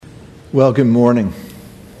Well, good morning.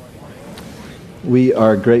 We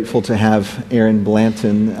are grateful to have Aaron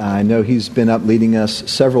Blanton. I know he's been up leading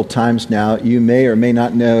us several times now. You may or may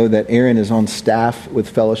not know that Aaron is on staff with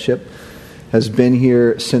Fellowship, has been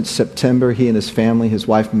here since September. He and his family, his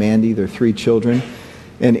wife Mandy, their 3 children.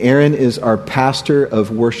 And Aaron is our pastor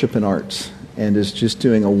of worship and arts and is just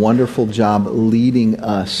doing a wonderful job leading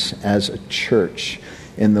us as a church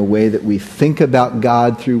in the way that we think about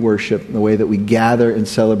God through worship, the way that we gather and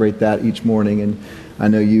celebrate that each morning. And I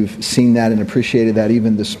know you've seen that and appreciated that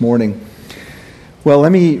even this morning. Well,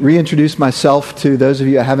 let me reintroduce myself to those of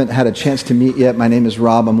you I haven't had a chance to meet yet. My name is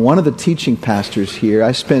Rob. I'm one of the teaching pastors here.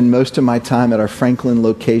 I spend most of my time at our Franklin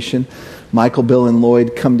location. Michael, Bill, and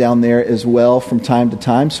Lloyd come down there as well from time to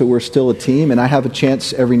time, so we're still a team. And I have a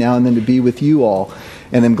chance every now and then to be with you all.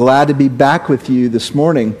 And I'm glad to be back with you this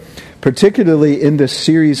morning, particularly in this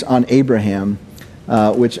series on Abraham,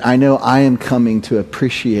 which I know I am coming to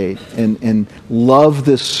appreciate and love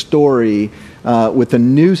this story with a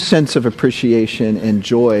new sense of appreciation and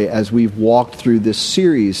joy as we've walked through this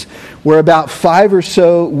series. We're about 5 or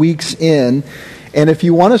so weeks in, and if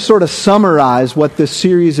you want to sort of summarize what this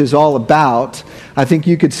series is all about, I think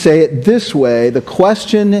you could say it this way: the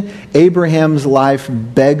question Abraham's life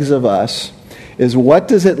begs of us is, what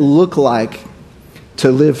does it look like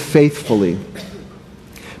to live faithfully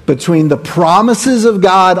between the promises of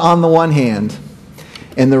God on the one hand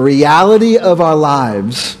and the reality of our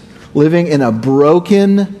lives living in a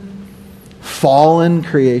broken, fallen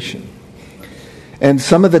creation? And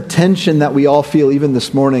some of the tension that we all feel even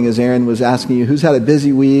this morning, as Aaron was asking you, who's had a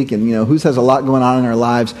busy week and who's has a lot going on in our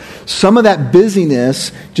lives, some of that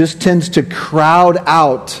busyness just tends to crowd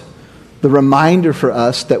out the reminder for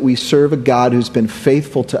us that we serve a God who's been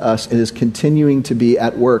faithful to us and is continuing to be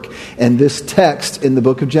at work. And this text in the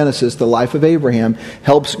book of Genesis, the life of Abraham,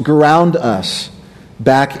 helps ground us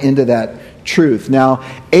back into that truth. Now,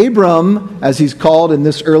 Abram, as he's called in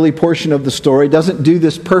this early portion of the story, doesn't do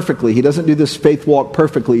this perfectly. He doesn't do this faith walk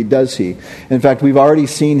perfectly, does he? In fact, we've already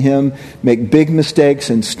seen him make big mistakes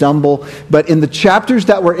and stumble. But in the chapters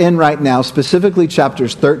that we're in right now, specifically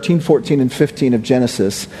chapters 13, 14, and 15 of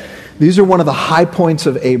Genesis, these are one of the high points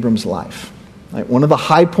of Abram's life, right? One of the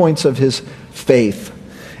high points of his faith.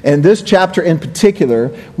 And this chapter in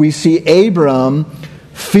particular, we see Abram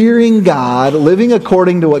fearing God, living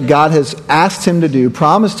according to what God has asked him to do,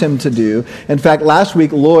 promised him to do. In fact, last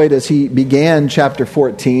week, Lloyd, as he began chapter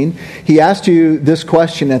 14, he asked you this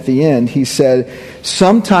question at the end. He said,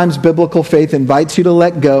 sometimes biblical faith invites you to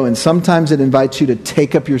let go, and sometimes it invites you to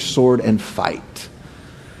take up your sword and fight.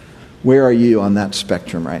 Where are you on that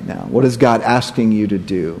spectrum right now? What is God asking you to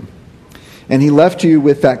do? And he left you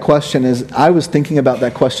with that question. As I was thinking about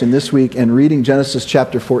that question this week and reading Genesis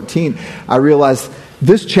chapter 14, I realized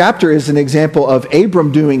this chapter is an example of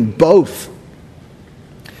Abram doing both.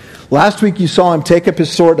 Last week you saw him take up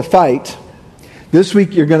his sword to fight. This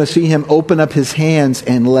week you're going to see him open up his hands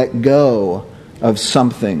and let go of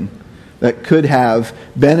something that could have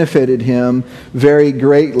benefited him very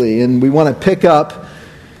greatly. And we want to pick up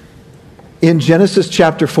in Genesis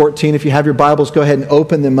chapter 14. If you have your Bibles, go ahead and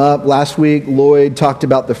open them up. Last week, Lloyd talked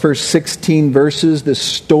about the first 16 verses, this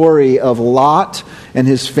story of Lot and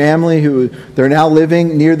his family, who they're now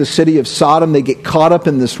living near the city of Sodom. They get caught up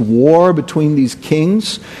in this war between these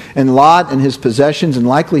kings, and Lot and his possessions, and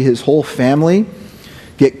likely his whole family,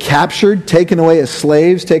 get captured, taken away as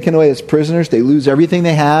slaves, taken away as prisoners. They lose everything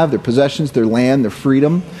they have, their possessions, their land, their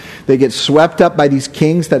freedom. They get swept up by these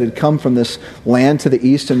kings that had come from this land to the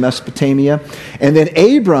east in Mesopotamia. And then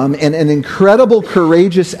Abram, in an incredible,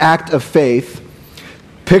 courageous act of faith,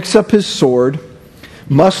 picks up his sword,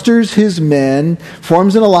 musters his men,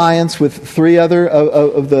 forms an alliance with 3 other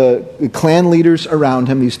of the clan leaders around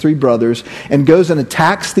him, these 3 brothers, and goes and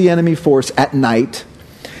attacks the enemy force at night.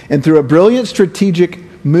 And through a brilliant strategic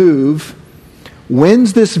move,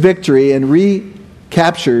 wins this victory and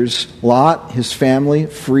recaptures Lot, his family,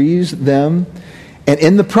 frees them. And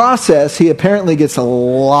in the process, he apparently gets a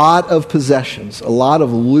lot of possessions, a lot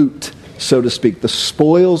of loot, so to speak. The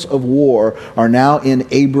spoils of war are now in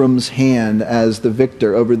Abram's hand as the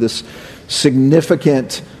victor over this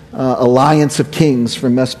significant alliance of kings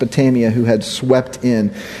from Mesopotamia who had swept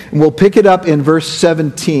in. And we'll pick it up in verse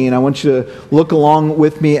 17. I want you to look along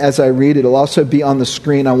with me as I read it. It'll also be on the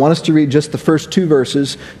screen. I want us to read just the first 2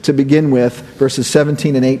 verses to begin with, verses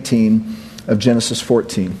 17 and 18 of Genesis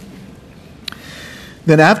 14.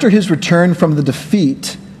 Then after his return from the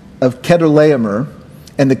defeat of Chedorlaomer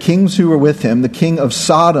and the kings who were with him, the king of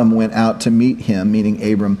Sodom went out to meet him, meaning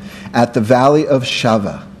Abram, at the valley of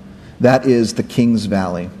Shaveh. That is the king's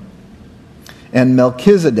valley. And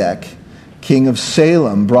Melchizedek, king of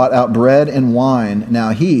Salem, brought out bread and wine. Now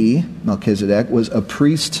he, Melchizedek, was a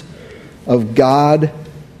priest of God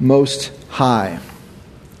Most High.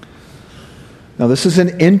 Now this is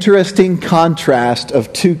an interesting contrast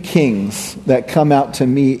of two kings that come out to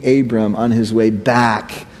meet Abram on his way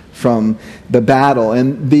back from the battle.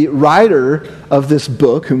 And the writer of this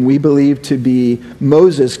book, whom we believe to be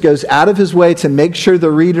Moses, goes out of his way to make sure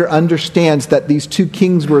the reader understands that these two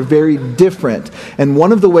kings were very different. And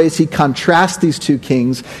one of the ways he contrasts these two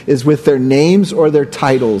kings is with their names or their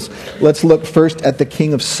titles. Let's look first at the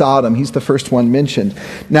king of Sodom. He's the first one mentioned.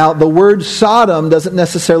 Now, the word Sodom doesn't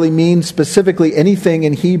necessarily mean specifically anything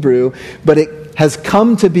in Hebrew, but it has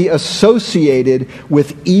come to be associated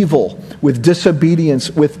with evil, with disobedience,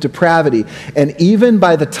 with depravity. And even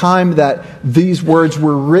by the time that these words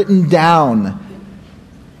were written down,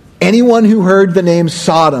 anyone who heard the name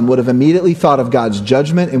Sodom would have immediately thought of God's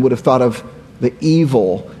judgment and would have thought of the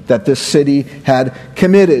evil that this city had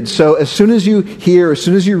committed. So as soon as you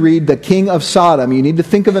read the king of Sodom, you need to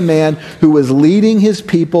think of a man who was leading his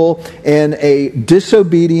people in a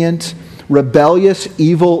disobedient, rebellious,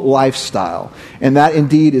 evil lifestyle. And that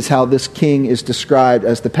indeed is how this king is described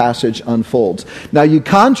as the passage unfolds. Now you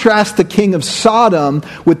contrast the king of Sodom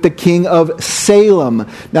with the king of Salem.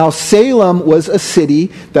 Now Salem was a city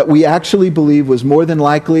that we actually believe was more than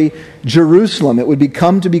likely Jerusalem. It would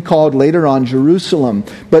come to be called later on Jerusalem.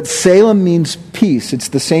 But Salem means peace. It's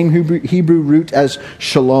the same Hebrew root as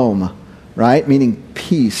shalom, right? Meaning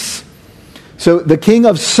peace. So the king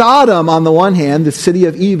of Sodom on the one hand, the city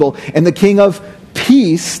of evil, and the king of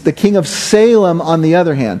peace, the king of Salem on the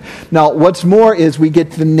other hand. Now what's more is we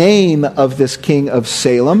get the name of this king of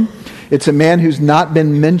Salem. It's a man who's not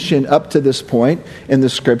been mentioned up to this point in the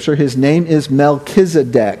scripture. His name is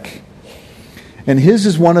Melchizedek. And his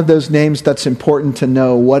is one of those names that's important to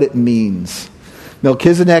know what it means.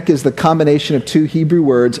 Melchizedek is the combination of two Hebrew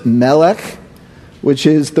words, melech, which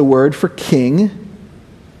is the word for king,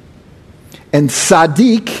 and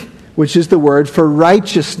Sadiq, which is the word for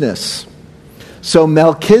righteousness. So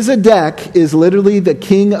Melchizedek is literally the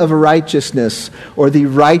king of righteousness, or the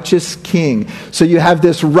righteous king. So you have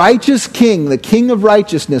this righteous king, the king of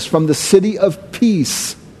righteousness from the city of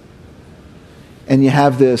peace. And you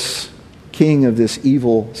have this king of this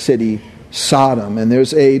evil city, Sodom. And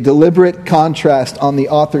there's a deliberate contrast on the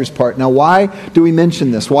author's part. Now, why do we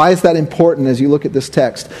mention this? Why is that important as you look at this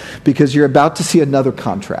text? Because you're about to see another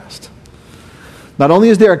contrast. Not only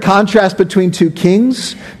is there a contrast between two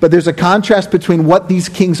kings, but there's a contrast between what these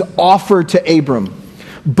kings offer to Abram.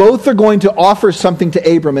 Both are going to offer something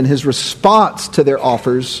to Abram, and his response to their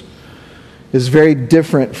offers is very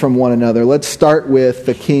different from one another. Let's start with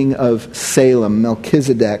the king of Salem,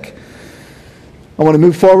 Melchizedek. I want to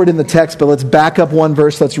move forward in the text, but let's back up one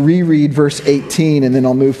verse. Let's reread verse 18, and then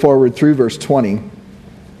I'll move forward through verse 20.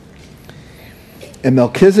 And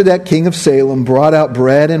Melchizedek, king of Salem, brought out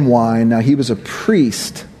bread and wine. Now he was a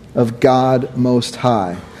priest of God Most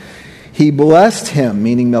High. He blessed him,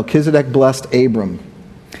 meaning Melchizedek blessed Abram,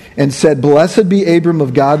 and said, "Blessed be Abram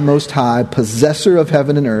of God Most High, possessor of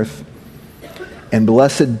heaven and earth, and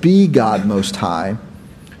blessed be God Most High,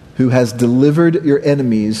 who has delivered your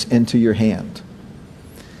enemies into your hand."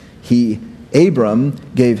 Abram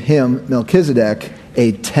gave him, Melchizedek,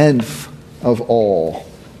 a tenth of all.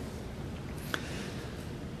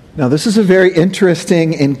 Now, this is a very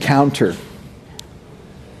interesting encounter.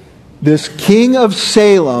 This king of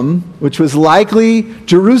Salem, which was likely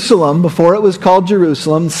Jerusalem before it was called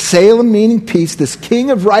Jerusalem, Salem meaning peace, this king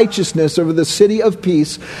of righteousness over the city of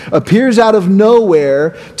peace, appears out of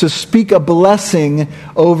nowhere to speak a blessing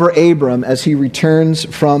over Abram as he returns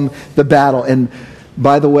from the battle. And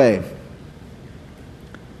by the way,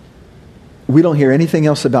 we don't hear anything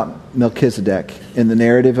else about Melchizedek in the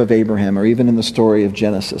narrative of Abraham or even in the story of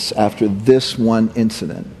Genesis after this one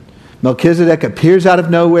incident. Melchizedek appears out of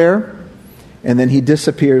nowhere and then he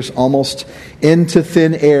disappears almost into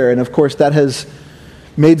thin air. And of course that has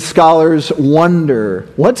made scholars wonder,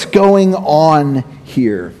 what's going on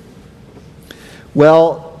here?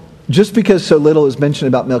 Well, just because so little is mentioned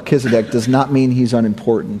about Melchizedek does not mean he's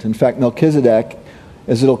unimportant. In fact, Melchizedek,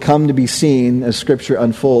 as it'll come to be seen as Scripture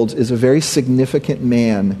unfolds, is a very significant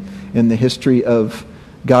man in the history of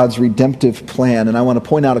God's redemptive plan. And I want to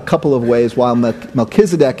point out a couple of ways why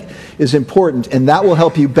Melchizedek is important, and that will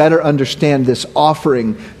help you better understand this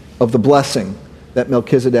offering of the blessing that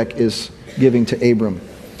Melchizedek is giving to Abram.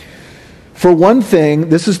 For one thing,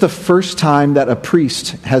 this is the first time that a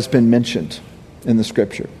priest has been mentioned in the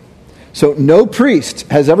Scripture. So no priest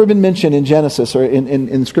has ever been mentioned in Genesis or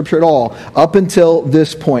in Scripture at all up until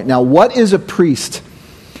this point. Now, what is a priest?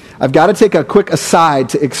 I've got to take a quick aside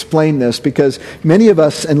to explain this, because many of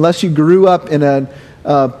us, unless you grew up in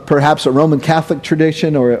perhaps a Roman Catholic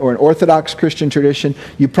tradition or an Orthodox Christian tradition,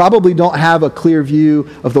 you probably don't have a clear view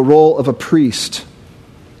of the role of a priest.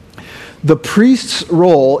 The priest's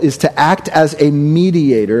role is to act as a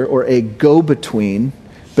mediator or a go-between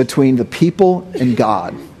between the people and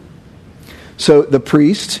God. So the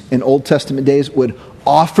priest in Old Testament days would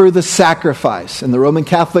offer the sacrifice. In the Roman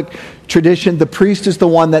Catholic tradition, the priest is the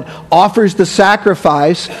one that offers the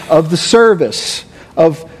sacrifice of the service,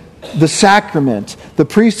 of the sacrament. The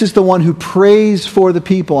priest is the one who prays for the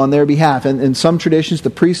people on their behalf. And in some traditions, the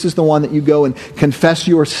priest is the one that you go and confess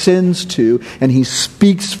your sins to, and he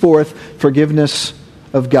speaks forth forgiveness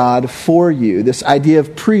of God for you. This idea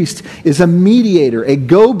of priest is a mediator, a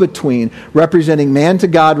go-between, representing man to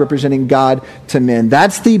God, representing God to men.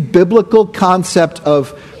 That's the biblical concept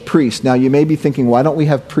of priest. Now, you may be thinking, why don't we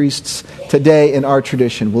have priests today in our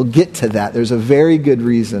tradition? We'll get to that. There's a very good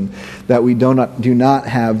reason that we do not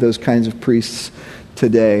have those kinds of priests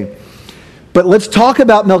today. But let's talk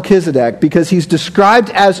about Melchizedek, because he's described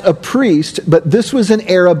as a priest, but this was an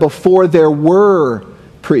era before there were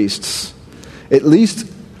priests, at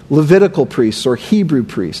least Levitical priests or Hebrew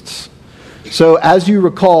priests. So as you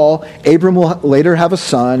recall, Abram will later have a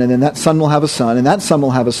son, and then that son will have a son, and that son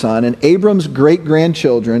will have a son, and Abram's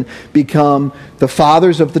great-grandchildren become the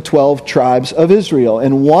fathers of the 12 tribes of Israel.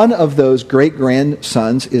 And one of those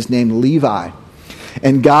great-grandsons is named Levi.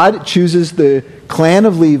 And God chooses the clan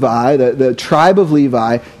of Levi, the tribe of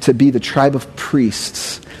Levi, to be the tribe of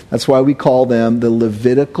priests. That's why we call them the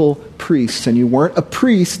Levitical priests. And you weren't a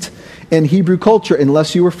priest in Hebrew culture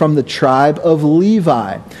unless you were from the tribe of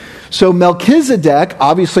Levi. So Melchizedek,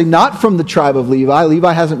 obviously not from the tribe of Levi,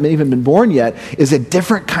 Levi hasn't even been born yet, is a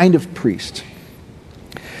different kind of priest.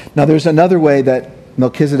 Now there's another way that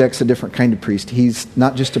Melchizedek's a different kind of priest. He's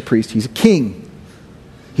not just a priest, he's a king.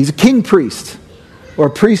 He's a king priest, or a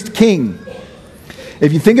priest king.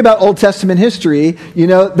 If you think about Old Testament history, you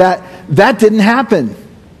know that didn't happen.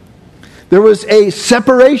 There was a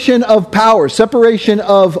separation of power, separation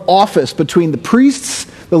of office between the priests,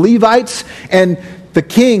 the Levites, and the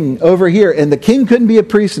king over here. And the king couldn't be a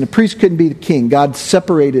priest, and the priest couldn't be the king. God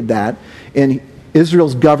separated that in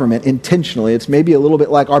Israel's government intentionally. It's maybe a little bit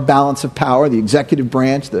like our balance of power, the executive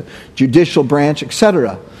branch, the judicial branch,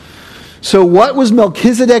 etc. So what was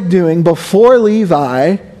Melchizedek doing before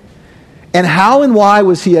Levi, and how and why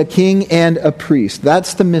was he a king and a priest?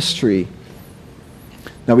 That's the mystery.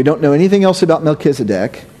 Now, we don't know anything else about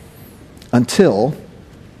Melchizedek until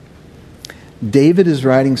David is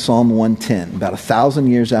writing Psalm 110, about 1,000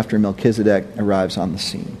 years after Melchizedek arrives on the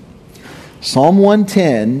scene. Psalm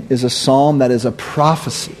 110 is a psalm that is a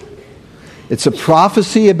prophecy. It's a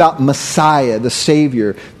prophecy about Messiah, the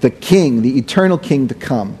Savior, the King, the eternal King to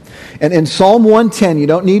come. And in Psalm 110, you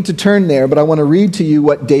don't need to turn there, but I want to read to you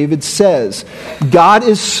what David says. God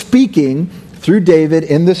is speaking through David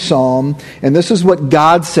in this psalm, and this is what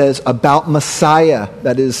God says about Messiah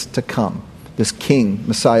that is to come. This King,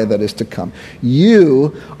 Messiah that is to come.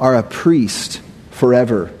 You are a priest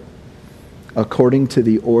forever, according to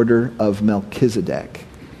the order of Melchizedek.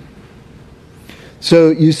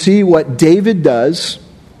 So you see what David does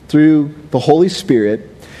through the Holy Spirit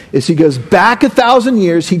is he goes back 1,000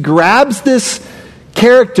 years, he grabs this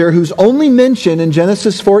character who's only mentioned in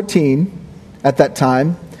Genesis 14 at that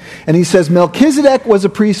time, and he says Melchizedek was a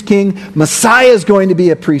priest king, Messiah is going to be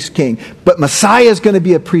a priest king, but Messiah is going to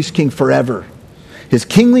be a priest king forever. His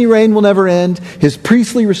kingly reign will never end. His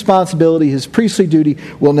priestly responsibility, his priestly duty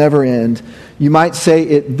will never end. You might say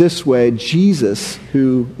it this way: Jesus,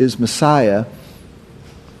 who is Messiah,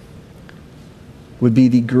 would be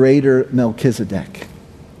the greater Melchizedek,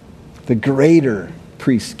 the greater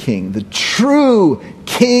priest king, the true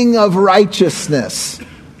king of righteousness,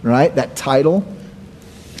 right? That title.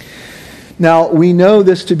 Now, we know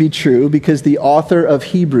this to be true because the author of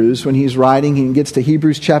Hebrews, when he's writing, he gets to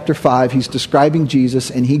Hebrews chapter 5, he's describing Jesus,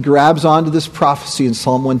 and he grabs onto this prophecy in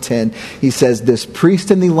Psalm 110. He says, this priest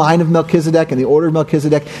in the line of Melchizedek, in the order of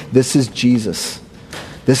Melchizedek, this is Jesus.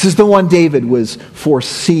 This is the one David was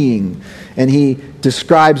foreseeing. And he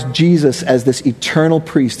describes Jesus as this eternal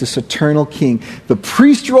priest, this eternal king. The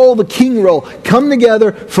priest role, the king role, come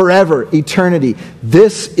together forever, eternity.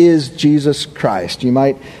 This is Jesus Christ. You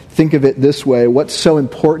might think of it this way. What's so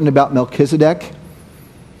important about Melchizedek?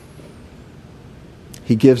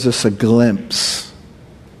 He gives us a glimpse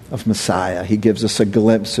of Messiah. He gives us a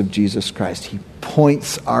glimpse of Jesus Christ. He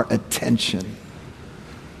points our attention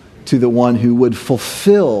to the one who would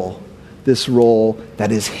fulfill this role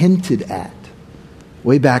that is hinted at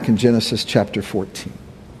way back in Genesis chapter 14.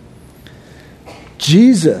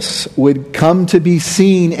 Jesus would come to be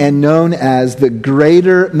seen and known as the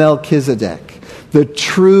greater Melchizedek, the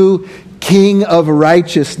true King of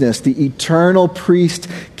righteousness, the eternal priest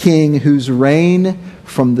king whose reign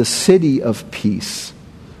from the city of peace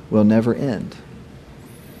will never end.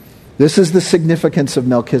 This is the significance of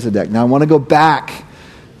Melchizedek. Now I want to go back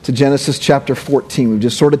to Genesis chapter 14. We've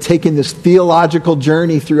just sort of taken this theological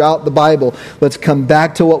journey throughout the Bible. Let's come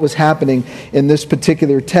back to what was happening in this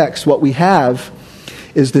particular text. What we have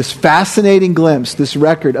is this fascinating glimpse, this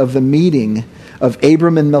record of the meeting of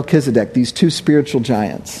Abram and Melchizedek, these two spiritual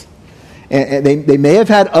giants. And they may have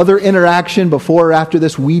had other interaction before or after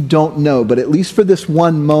this, we don't know. But at least for this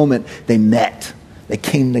one moment, they met. They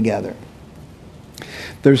came together.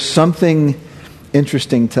 There's something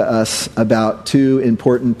interesting to us about two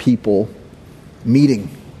important people meeting,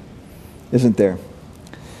 isn't there?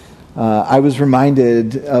 I was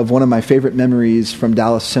reminded of one of my favorite memories from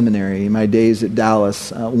Dallas Seminary, my days at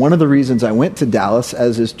Dallas. One of the reasons I went to Dallas,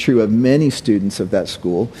 as is true of many students of that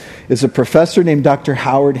school, is a professor named Dr.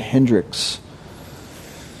 Howard Hendricks.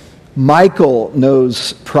 Michael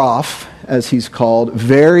knows Prof, as he's called,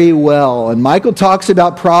 very well. And Michael talks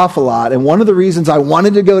about Prof a lot. And one of the reasons I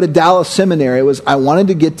wanted to go to Dallas Seminary was I wanted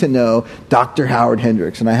to get to know Dr. Howard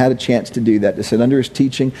Hendricks. And I had a chance to do that, to sit under his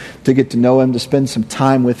teaching, to get to know him, to spend some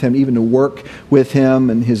time with him, even to work with him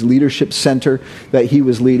and his leadership center that he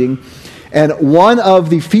was leading. And one of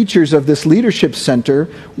the features of this leadership center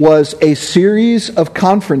was a series of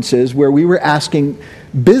conferences where we were asking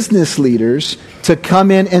business leaders to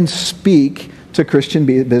come in and speak to Christian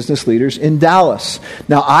business leaders in Dallas.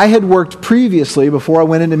 Now, I had worked previously, before I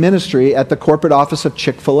went into ministry, at the corporate office of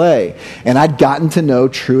Chick-fil-A. And I'd gotten to know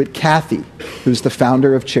Truett Cathy, who's the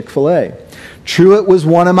founder of Chick-fil-A. Truett was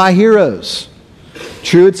one of my heroes.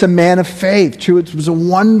 Truett's a man of faith. Truett was a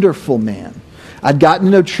wonderful man. I'd gotten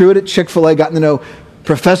to know Truett at Chick-fil-A, gotten to know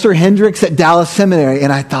Professor Hendricks at Dallas Seminary,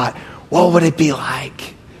 and I thought, what would it be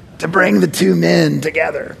like to bring the two men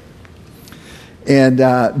together? And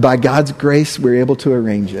by God's grace, we were able to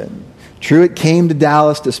arrange it. Truett came to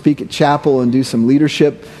Dallas to speak at chapel and do some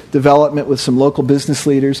leadership development with some local business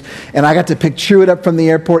leaders. And I got to pick Truett up from the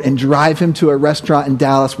airport and drive him to a restaurant in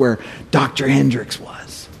Dallas where Dr. Hendricks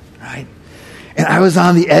was, right? And I was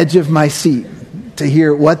on the edge of my seat to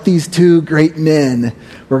hear what these two great men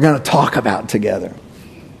were going to talk about together.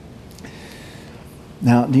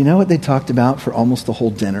 Now, do you know what they talked about for almost the whole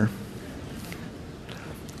dinner?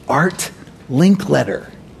 Art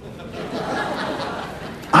Linkletter.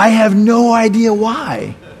 I have no idea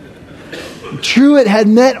why. Truett had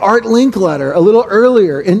met Art Linkletter a little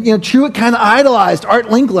earlier, and Truett kind of idolized Art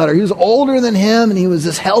Linkletter. He was older than him, and he was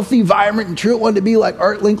this healthy, vibrant, and Truett wanted to be like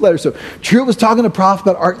Art Linkletter. So Truett was talking to Prof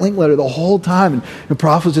about Art Linkletter the whole time, and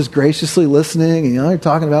Prof was just graciously listening, and they're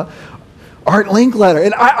talking about Art Linkletter.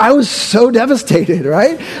 And I was so devastated,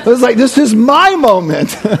 right? I was like, this is my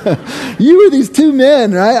moment. You were these two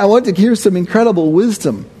men, right? I want to hear some incredible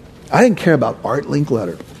wisdom. I didn't care about Art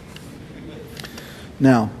Linkletter.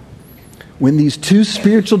 Now, when these two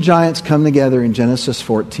spiritual giants come together in Genesis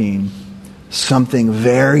 14, something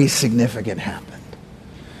very significant happened.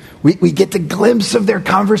 We get the glimpse of their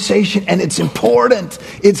conversation, and it's important.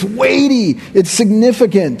 It's weighty. It's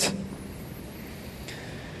significant.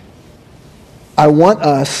 I want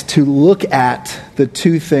us to look at the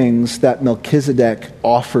two things that Melchizedek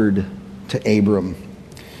offered to Abram.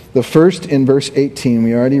 The first, in verse 18,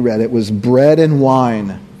 we already read it, was bread and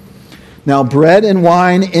wine. Now, bread and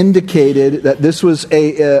wine indicated that this was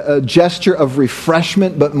a gesture of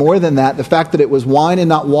refreshment, but more than that, the fact that it was wine and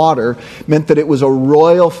not water meant that it was a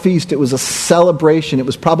royal feast. It was a celebration. It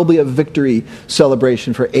was probably a victory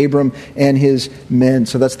celebration for Abram and his men.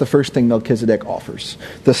 So that's the first thing Melchizedek offers.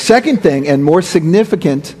 The second thing, and more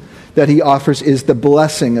significant, that he offers is the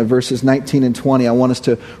blessing of verses 19 and 20. I want us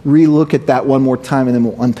to relook at that one more time, and then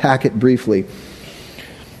we'll unpack it briefly.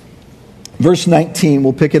 Verse 19,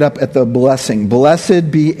 we'll pick it up at the blessing. Blessed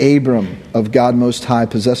be Abram of God Most High,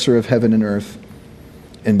 possessor of heaven and earth.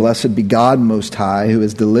 And blessed be God Most High, who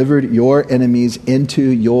has delivered your enemies into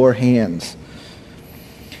your hands.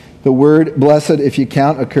 The word blessed, if you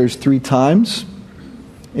count, occurs 3 times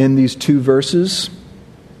in these 2 verses.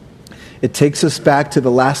 It takes us back to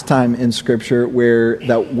the last time in Scripture where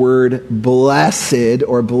that word blessed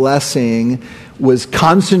or blessing was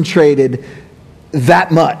concentrated that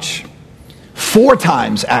much. 4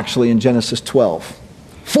 times, actually, in Genesis 12.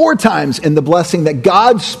 4 times in the blessing that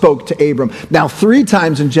God spoke to Abram. Now 3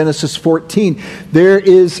 times in Genesis 14. There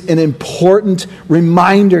is an important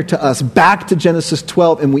reminder to us back to Genesis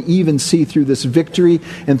 12, and we even see through this victory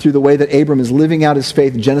and through the way that Abram is living out his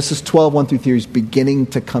faith, Genesis 12, 1 through 3 is beginning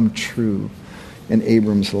to come true in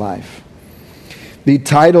Abram's life. The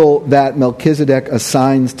title that Melchizedek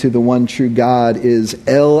assigns to the one true God is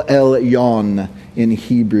El Elyon in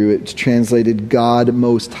Hebrew. It's translated God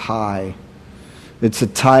Most High. It's a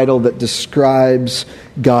title that describes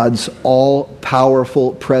God's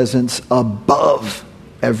all-powerful presence above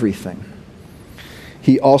everything.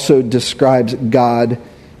 He also describes God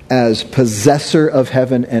as possessor of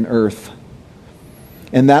heaven and earth.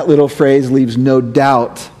 And that little phrase leaves no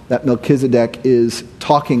doubt that Melchizedek is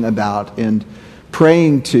talking about and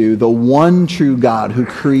praying to the one true God who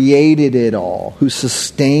created it all, who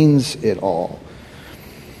sustains it all.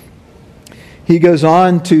 He goes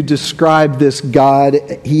on to describe this God.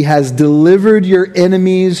 He has delivered your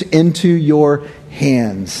enemies into your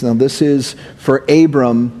hands. Now this is for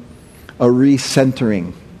Abram a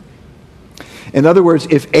recentering. In other words,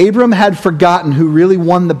 if Abram had forgotten who really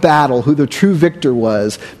won the battle, who the true victor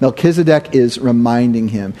was, Melchizedek is reminding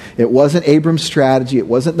him. It wasn't Abram's strategy. It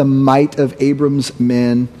wasn't the might of Abram's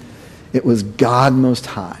men. It was God Most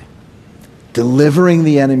High, delivering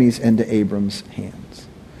the enemies into Abram's hands.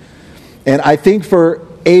 And I think for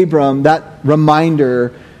Abram, that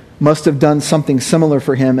reminder must have done something similar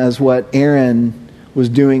for him as what Aaron was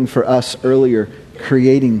doing for us earlier,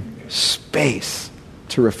 creating space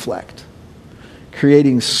to reflect.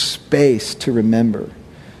 Creating space to remember.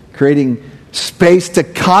 Creating space to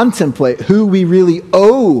contemplate who we really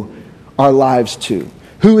owe our lives to.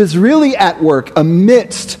 Who is really at work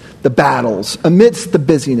amidst the battles, amidst the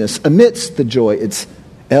busyness, amidst the joy. It's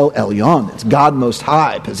El Elyon. It's God Most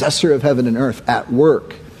High, possessor of heaven and earth, at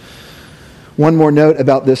work. One more note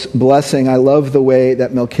about this blessing. I love the way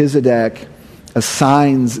that Melchizedek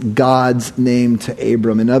assigns God's name to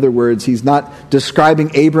Abram. In other words, he's not describing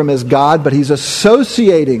Abram as God, but he's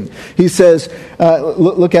associating. He says,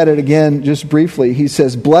 look at it again just briefly. He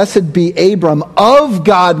says, blessed be Abram of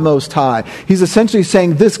God Most High. He's essentially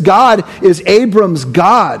saying this God is Abram's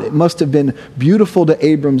God. It must have been beautiful to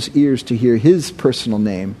Abram's ears to hear his personal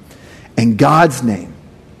name and God's name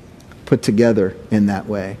put together in that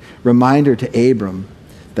way. Reminder to Abram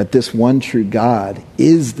that this one true God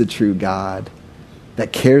is the true God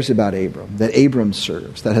that cares about Abram, that Abram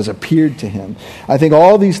serves, that has appeared to him. I think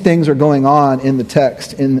all these things are going on in the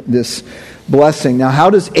text, in this blessing. Now, how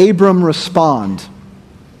does Abram respond?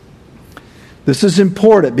 This is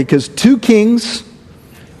important because two kings,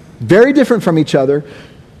 very different from each other,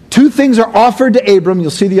 two things are offered to Abram.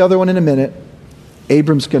 You'll see the other one in a minute.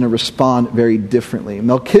 Abram's going to respond very differently.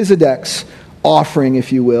 Melchizedek's offering,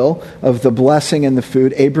 if you will, of the blessing and the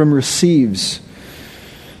food, Abram receives.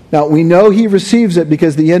 Now, we know he receives it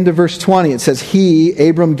because the end of verse 20, it says,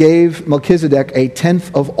 Abram gave Melchizedek a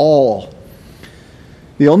tenth of all.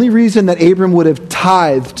 The only reason that Abram would have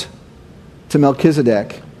tithed to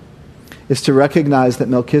Melchizedek is to recognize that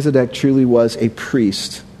Melchizedek truly was a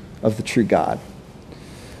priest of the true God.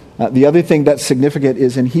 The other thing that's significant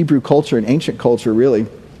is in Hebrew culture, in ancient culture really,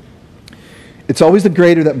 it's always the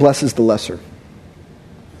greater that blesses the lesser.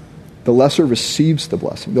 The lesser receives the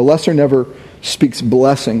blessing. The lesser never speaks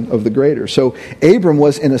blessing of the greater. So Abram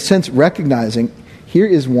was, in a sense, recognizing, here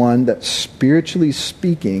is one that, spiritually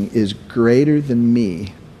speaking, is greater than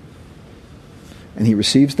me. And he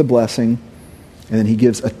receives the blessing, and then he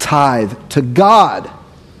gives a tithe to God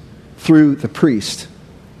through the priest,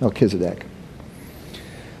 Melchizedek.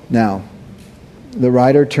 Now, the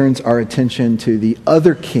writer turns our attention to the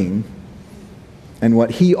other king and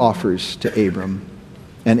what he offers to Abram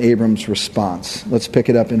and Abram's response. Let's pick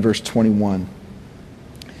it up in verse 21.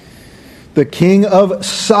 The king of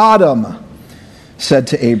Sodom said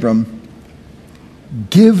to Abram,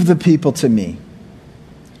 give the people to me.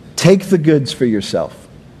 Take the goods for yourself.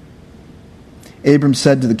 Abram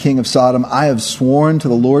said to the king of Sodom, I have sworn to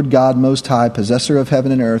the Lord God Most High, possessor of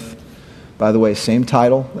heaven and earth, by the way, same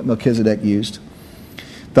title that Melchizedek used,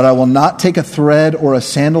 that I will not take a thread or a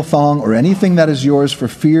sandal thong or anything that is yours for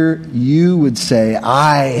fear you would say,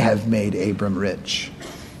 I have made Abram rich.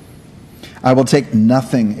 I will take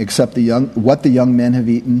nothing except what the young men have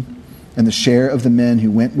eaten and the share of the men who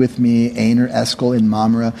went with me, Aner, Eshcol, and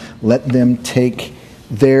Mamre. Let them take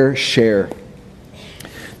their share.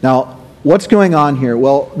 Now, what's going on here?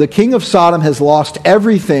 Well, the king of Sodom has lost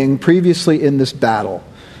everything previously in this battle.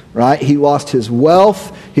 Right? He lost his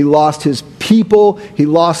wealth, He lost his people. He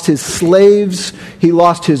lost his slaves. He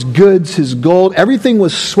lost his goods, his gold. Everything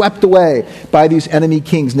was swept away by these enemy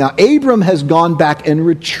kings. Now, Abram has gone back and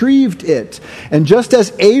retrieved it. And just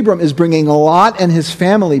as Abram is bringing Lot and his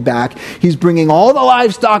family back, he's bringing all the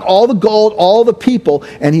livestock, all the gold, all the people,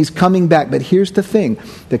 and he's coming back. But here's the thing.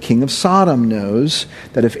 The king of Sodom knows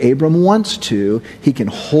that if Abram wants to, he can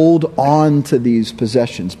hold on to these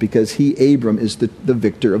possessions because Abram, is the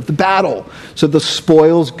victor of the battle. So the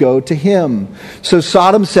spoils go to him. So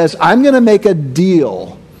Sodom says, I'm going to make a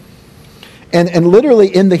deal. And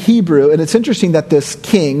literally in the Hebrew, and it's interesting that this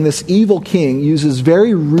king, this evil king, uses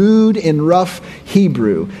very rude and rough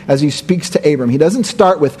Hebrew as he speaks to Abram. He doesn't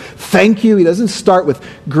start with thank you. He doesn't start with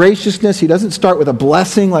graciousness. He doesn't start with a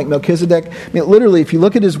blessing like Melchizedek. I mean, literally, if you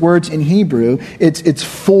look at his words in Hebrew, it's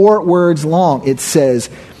 4 words long. It says,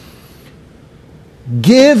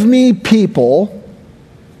 give me people,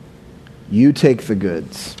 you take the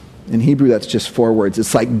goods. In Hebrew, that's just 4 words.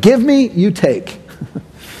 It's like, give me, you take.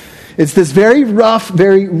 It's this very rough,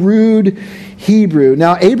 very rude Hebrew.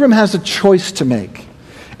 Now, Abram has a choice to make.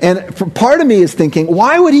 And for part of me is thinking,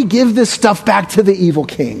 why would he give this stuff back to the evil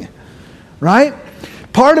king? Right?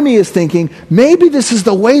 Part of me is thinking, maybe this is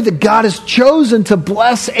the way that God has chosen to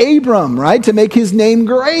bless Abram, right? To make his name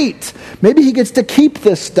great. Maybe he gets to keep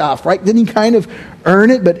this stuff, right? Didn't he kind of earn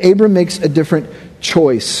it? But Abram makes a different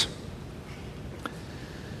choice.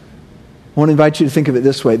 I want to invite you to think of it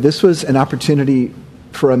this way. This was an opportunity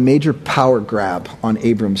for a major power grab on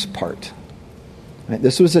Abram's part. Right?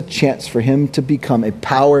 This was a chance for him to become a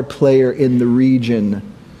power player in the region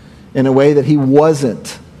in a way that he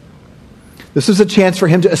wasn't. This was a chance for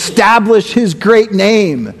him to establish his great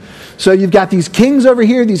name. So you've got these kings over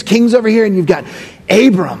here, and you've got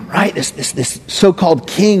Abram, right? This so-called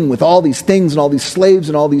king with all these things and all these slaves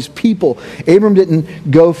and all these people. Abram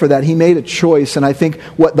didn't go for that. He made a choice. And I think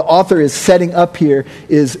what the author is setting up here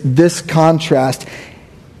is this contrast.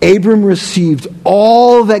 Abram received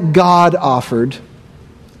all that God offered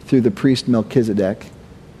through the priest Melchizedek,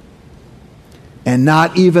 and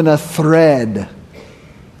not even a thread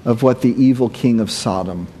of what the evil king of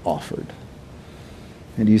Sodom offered.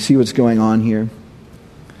 And do you see what's going on here?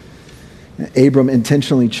 Abram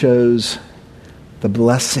intentionally chose the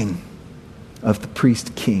blessing of the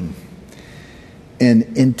priest king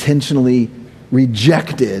and intentionally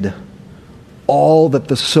rejected all that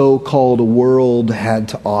the so-called world had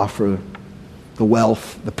to offer: the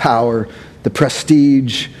wealth, the power, the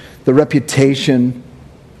prestige, the reputation.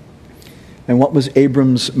 And what was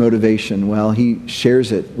Abram's motivation? Well, he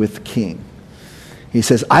shares it with the king. He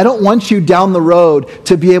says, I don't want you down the road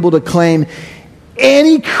to be able to claim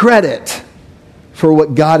any credit for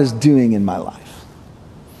what God is doing in my life.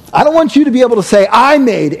 I don't want you to be able to say, I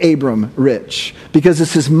made Abram rich, because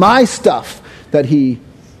this is my stuff that he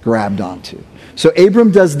grabbed onto. So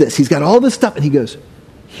Abram does this. He's got all this stuff, and he goes,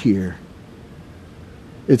 here.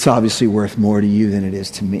 It's obviously worth more to you than it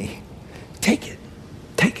is to me. Take it.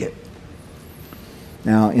 Take it.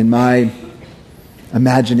 Now, in my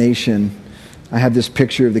imagination, I have this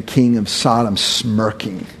picture of the king of Sodom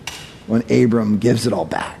smirking when Abram gives it all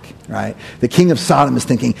back, right? The king of Sodom is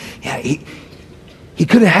thinking, yeah, he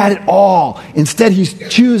could have had it all. Instead, he's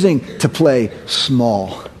choosing to play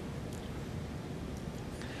small.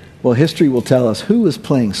 Well, history will tell us who was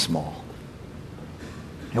playing small.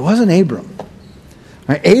 It wasn't Abram.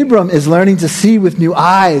 Right? Abram is learning to see with new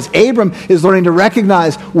eyes. Abram is learning to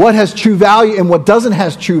recognize what has true value and what doesn't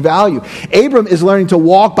have true value. Abram is learning to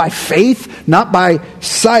walk by faith, not by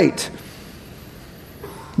sight.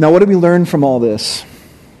 Now, what do we learn from all this?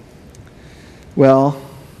 Well,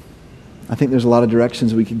 I think there's a lot of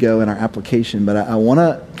directions we could go in our application, but I want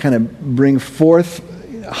to kind of bring forth,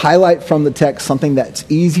 highlight from the text something that's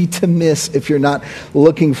easy to miss if you're not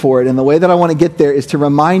looking for it. And the way that I want to get there is to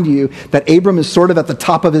remind you that Abram is sort of at the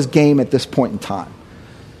top of his game at this point in time.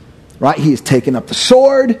 Right? He has taken up the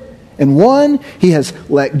sword and won. He has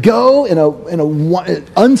let go in an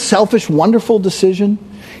unselfish, wonderful decision.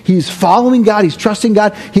 He's following God. He's trusting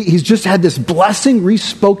God. He's just had this blessing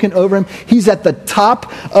re-spoken over him. He's at the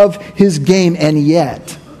top of his game. And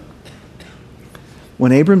yet,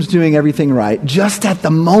 when Abram's doing everything right, just at the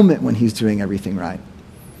moment when he's doing everything right,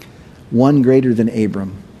 one greater than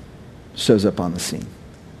Abram shows up on the scene.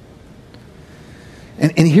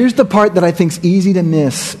 And here's the part that I think is easy to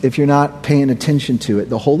miss if you're not paying attention to it.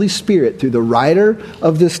 The Holy Spirit, through the writer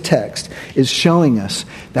of this text, is showing us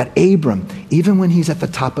that Abram, even when he's at the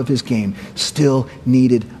top of his game, still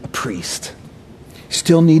needed a priest.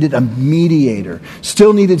 Still needed a mediator.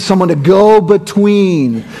 Still needed someone to go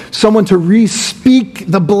between. Someone to re-speak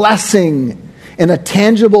the blessing in a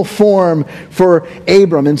tangible form for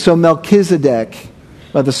Abram. And so Melchizedek,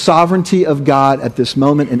 by the sovereignty of God at this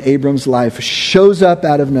moment in Abram's life, shows up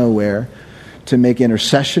out of nowhere to make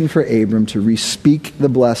intercession for Abram, to re-speak the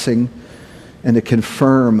blessing, and to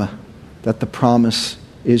confirm that the promise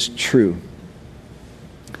is true.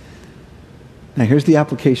 Now here's the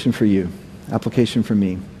application for you, application for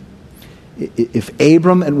me. If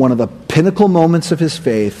Abram, at one of the pinnacle moments of his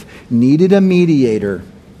faith, needed a mediator,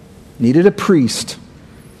 needed a priest,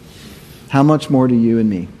 how much more do you and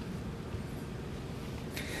me?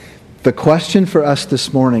 The question for us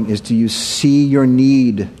this morning is, do you see your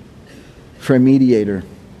need for a mediator?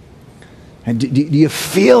 And do you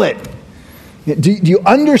feel it? Do you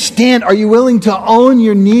understand? Are you willing to own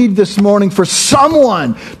your need this morning for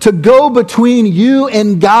someone to go between you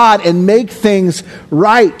and God and make things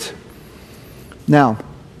right? Now,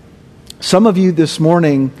 some of you this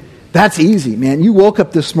morning, that's easy, man. You woke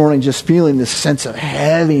up this morning just feeling this sense of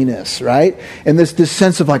heaviness, right? And this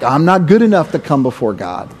sense of like, I'm not good enough to come before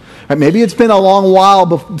God. Right? Maybe it's been a long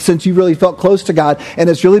while since you really felt close to God, and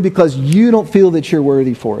it's really because you don't feel that you're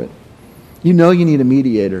worthy for it. You know you need a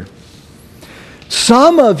mediator.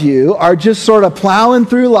 Some of you are just sort of plowing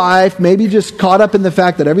through life, maybe just caught up in the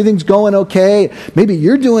fact that everything's going okay. Maybe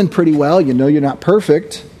you're doing pretty well. You know you're not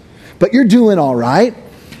perfect, but you're doing all right.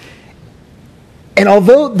 And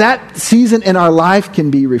although that season in our life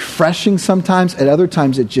can be refreshing sometimes, at other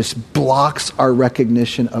times it just blocks our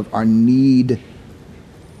recognition of our need.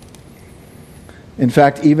 In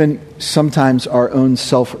fact, even sometimes our own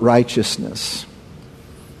self-righteousness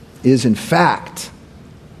is in fact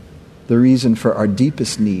the reason for our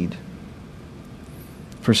deepest need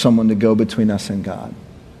for someone to go between us and God.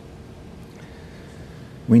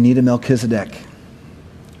 We need a Melchizedek.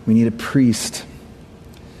 We need a priest.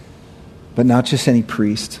 But not just any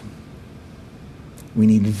priest. We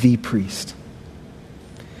need the priest.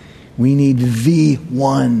 We need the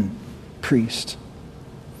one priest.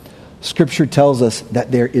 Scripture tells us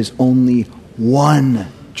that there is only one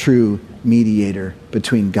true mediator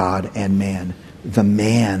between God and man. The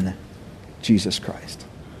man, Jesus Christ.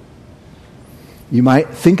 You might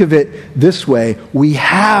think of it this way. We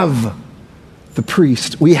have the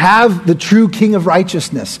priest. We have the true King of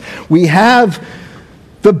righteousness. We have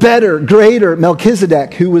the better, greater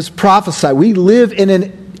Melchizedek who was prophesied. We live in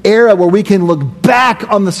an era where we can look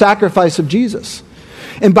back on the sacrifice of Jesus.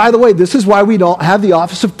 And by the way, this is why we don't have the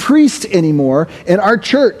office of priest anymore in our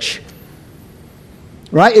church.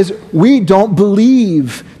 Right? Is we don't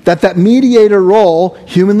believe that mediator role,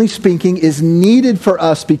 humanly speaking, is needed for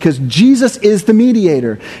us because Jesus is the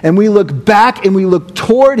mediator. And we look back and we look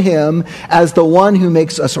toward him as the one who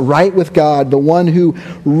makes us right with God, the one who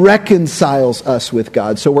reconciles us with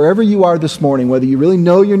God. So wherever you are this morning, whether you really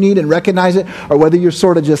know your need and recognize it, or whether you're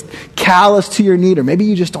sort of just callous to your need, or maybe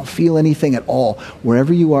you just don't feel anything at all,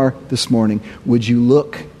 wherever you are this morning, would you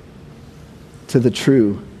look to the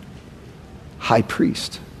true high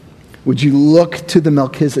priest? Would you look to the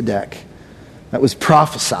Melchizedek that was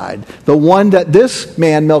prophesied? The one that this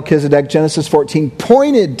man, Melchizedek, Genesis 14,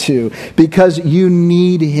 pointed to, because you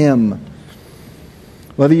need him.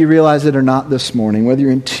 Whether you realize it or not this morning, whether you're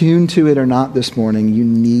in tune to it or not this morning, you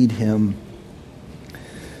need him.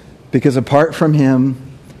 Because apart from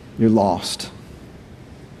him, you're lost.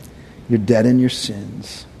 You're dead in your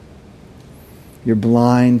sins. You're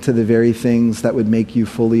blind to the very things that would make you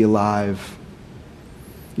fully alive.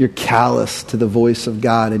 You're callous to the voice of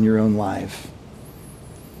God in your own life.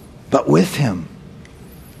 But with him,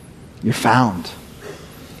 you're found.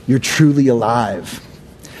 You're truly alive.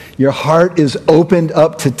 Your heart is opened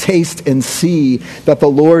up to taste and see that the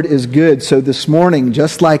Lord is good. So this morning,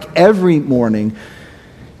 just like every morning,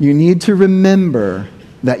 you need to remember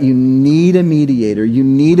that you need a mediator. You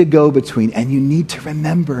need a go-between. And you need to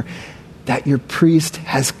remember that your priest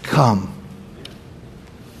has come.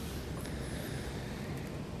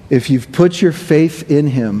 If you've put your faith in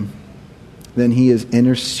him, then he is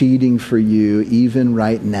interceding for you even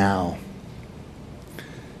right now.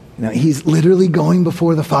 Now, he's literally going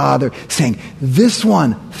before the Father saying, this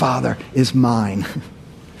one, Father, is mine.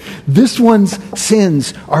 This one's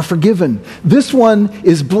sins are forgiven. This one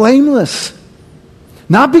is blameless.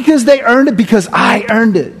 Not because they earned it, because I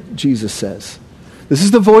earned it, Jesus says. This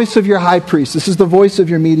is the voice of your high priest. This is the voice of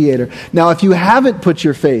your mediator. Now, if you haven't put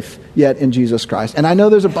your faith yet in Jesus Christ, and I know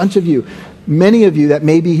there's a bunch of you, many of you that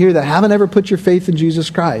may be here that haven't ever put your faith in Jesus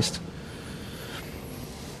Christ,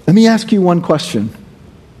 let me ask you one question.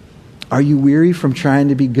 Are you weary from trying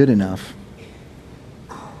to be good enough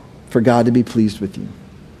for God to be pleased with you?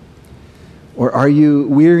 Or are you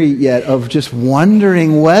weary yet of just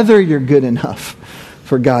wondering whether you're good enough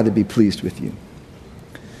for God to be pleased with you?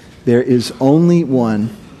 there is only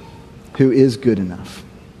one who is good enough.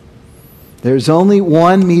 There's only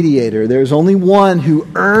one mediator. There's only one who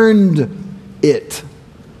earned it.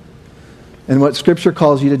 And what Scripture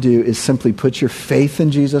calls you to do is simply put your faith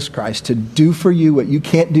in Jesus Christ to do for you what you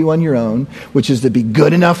can't do on your own, which is to be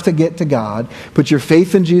good enough to get to God. Put your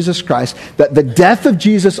faith in Jesus Christ, that the death of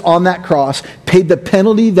Jesus on that cross paid the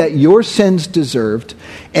penalty that your sins deserved.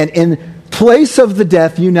 And in place of the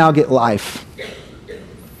death, you now get life.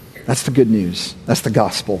 That's the good news. That's the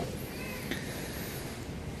gospel.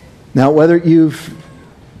 Now, whether you've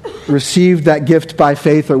received that gift by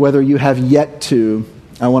faith or whether you have yet to,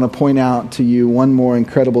 I want to point out to you one more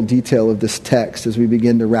incredible detail of this text as we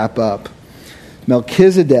begin to wrap up.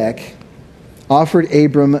 Melchizedek offered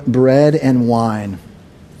Abram bread and wine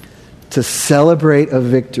to celebrate a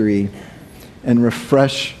victory and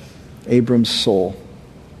refresh Abram's soul.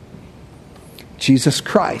 Jesus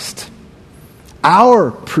Christ,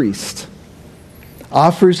 our priest,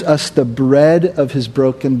 offers us the bread of his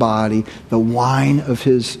broken body, the wine of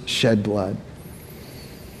his shed blood.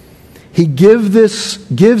 He gives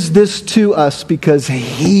this to us because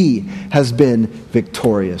he has been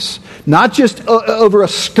victorious. Not just over a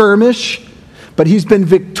skirmish, but he's been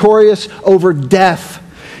victorious over death.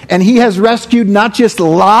 And he has rescued not just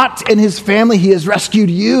Lot and his family, he has rescued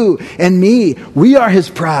you and me. We are his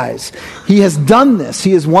prize. He has done this.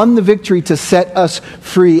 He has won the victory to set us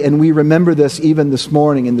free. And we remember this even this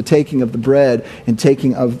morning in the taking of the bread and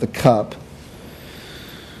taking of the cup.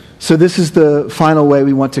 So this is the final way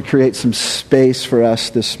we want to create some space for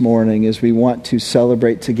us this morning, is we want to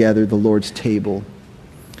celebrate together the Lord's table.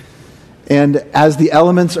 And as the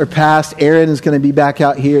elements are passed, Aaron is going to be back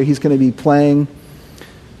out here. He's going to be playing,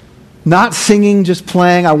 not singing, just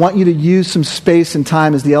playing. I want you to use some space and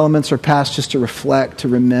time as the elements are passed just to reflect, to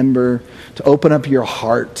remember, to open up your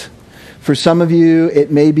heart. For some of you,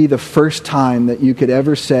 it may be the first time that you could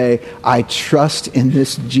ever say, I trust in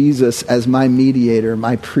this Jesus as my mediator,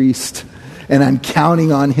 my priest, and I'm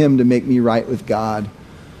counting on him to make me right with God.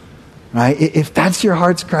 Right? If that's your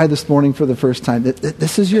heart's cry this morning for the first time,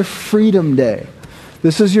 this is your freedom day.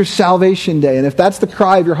 This is your salvation day. And if that's the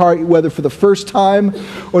cry of your heart, whether for the first time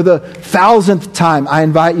or the 1,000th time, I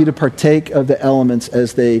invite you to partake of the elements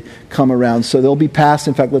as they come around. So they'll be passed.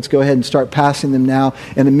 In fact, let's go ahead and start passing them now.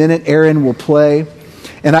 In a minute, Aaron will play.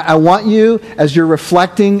 And I want you, as you're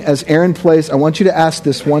reflecting, as Aaron plays, I want you to ask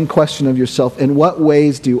this one question of yourself. In what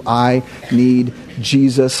ways do I need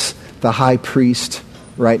Jesus, the high priest,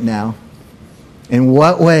 right now? In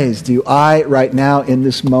what ways do I, right now, in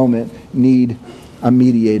this moment, need a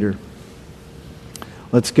mediator?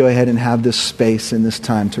 Let's go ahead and have this space and this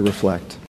time to reflect.